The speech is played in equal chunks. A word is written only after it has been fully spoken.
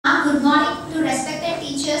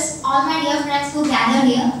all my dear friends who gathered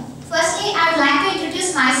here. Firstly, I would like to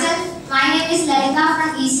introduce myself. My name is LENDI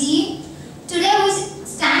from ECE. Today we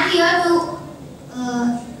stand here to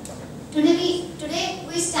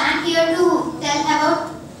tell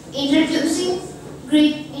about introduction,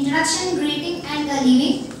 greeting, and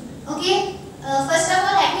leaving. Okay. First of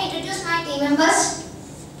all, let me introduce my team members.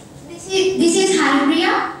 This is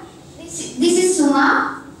Haripriya. This is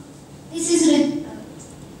Suma. This is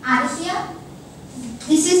Aditya.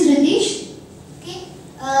 This is Ritesh. Okay.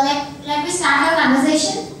 Let me start our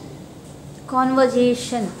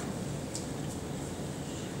conversation.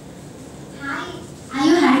 Hi. Are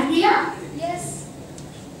you Haripriya? Yes.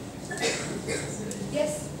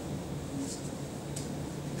 Yes.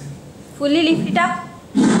 Fully lift it up.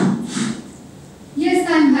 Yes,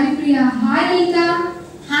 I am Haripriya. Hi, Lita.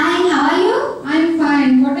 Hi. How are you? I am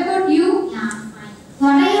fine. What about you? Yeah, I'm fine.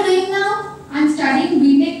 What are you doing now? I am studying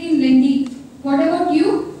BTech in LENDI. What about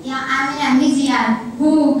you? Yeah, I'm in MBGR.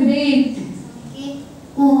 Oh, great. Okay.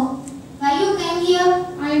 Oh, why you came here?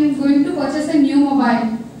 I am going to purchase a new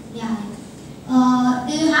mobile. Yeah.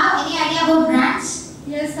 Do you have any idea about brands?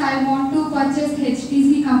 Yes, I want to purchase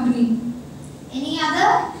HTC company. Any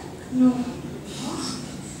other? No.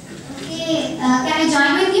 Okay. Can I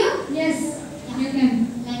join with you? Yes, Yeah. you can.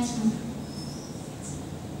 Let's move.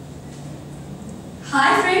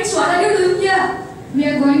 Hi friends, what are you doing here? We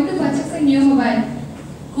are going to purchase a new mobile.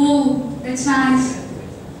 Oh, that's nice.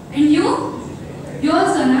 And you? You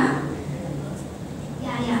also, na?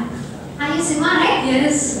 Yeah. Are you Sima, right?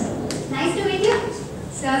 Yes. Nice to meet you.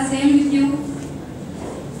 Sir, same with you.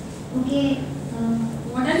 Okay.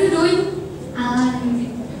 What are you doing?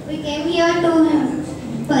 We came here to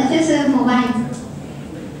purchase a mobile.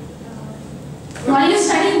 What are you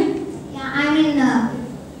studying? Yeah, I'm in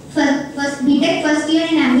first BTech first year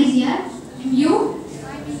in MBGR. And you?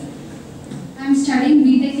 I am studying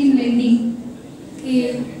BTech in LENDI. Okay.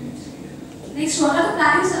 Next, what are the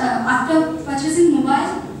plans after purchasing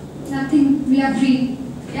mobile? Nothing. We are free.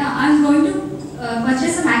 Yeah, I'm going to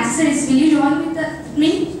purchase some accessories. Will you join with me?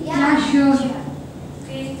 Yeah, sure.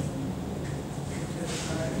 Okay.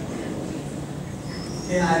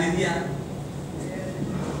 Hey Aditya,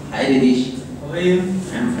 Hi Ritesh, how are you?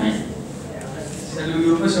 I'm fine. Shall we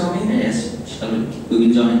go for shopping? Yes, shall we? We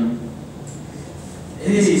will join.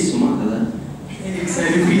 This is Suma, Dada. Hey, it's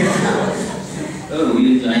Aditya. Oh, we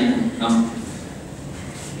will join. Come.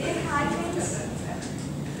 Hey, hi friends.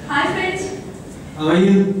 Hi friends. How are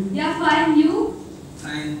you? Yeah, fine. You?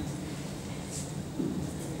 Fine.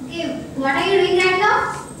 Okay, what are you doing right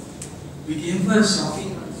now? We came for shopping.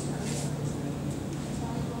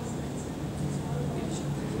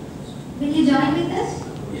 Will you join with us?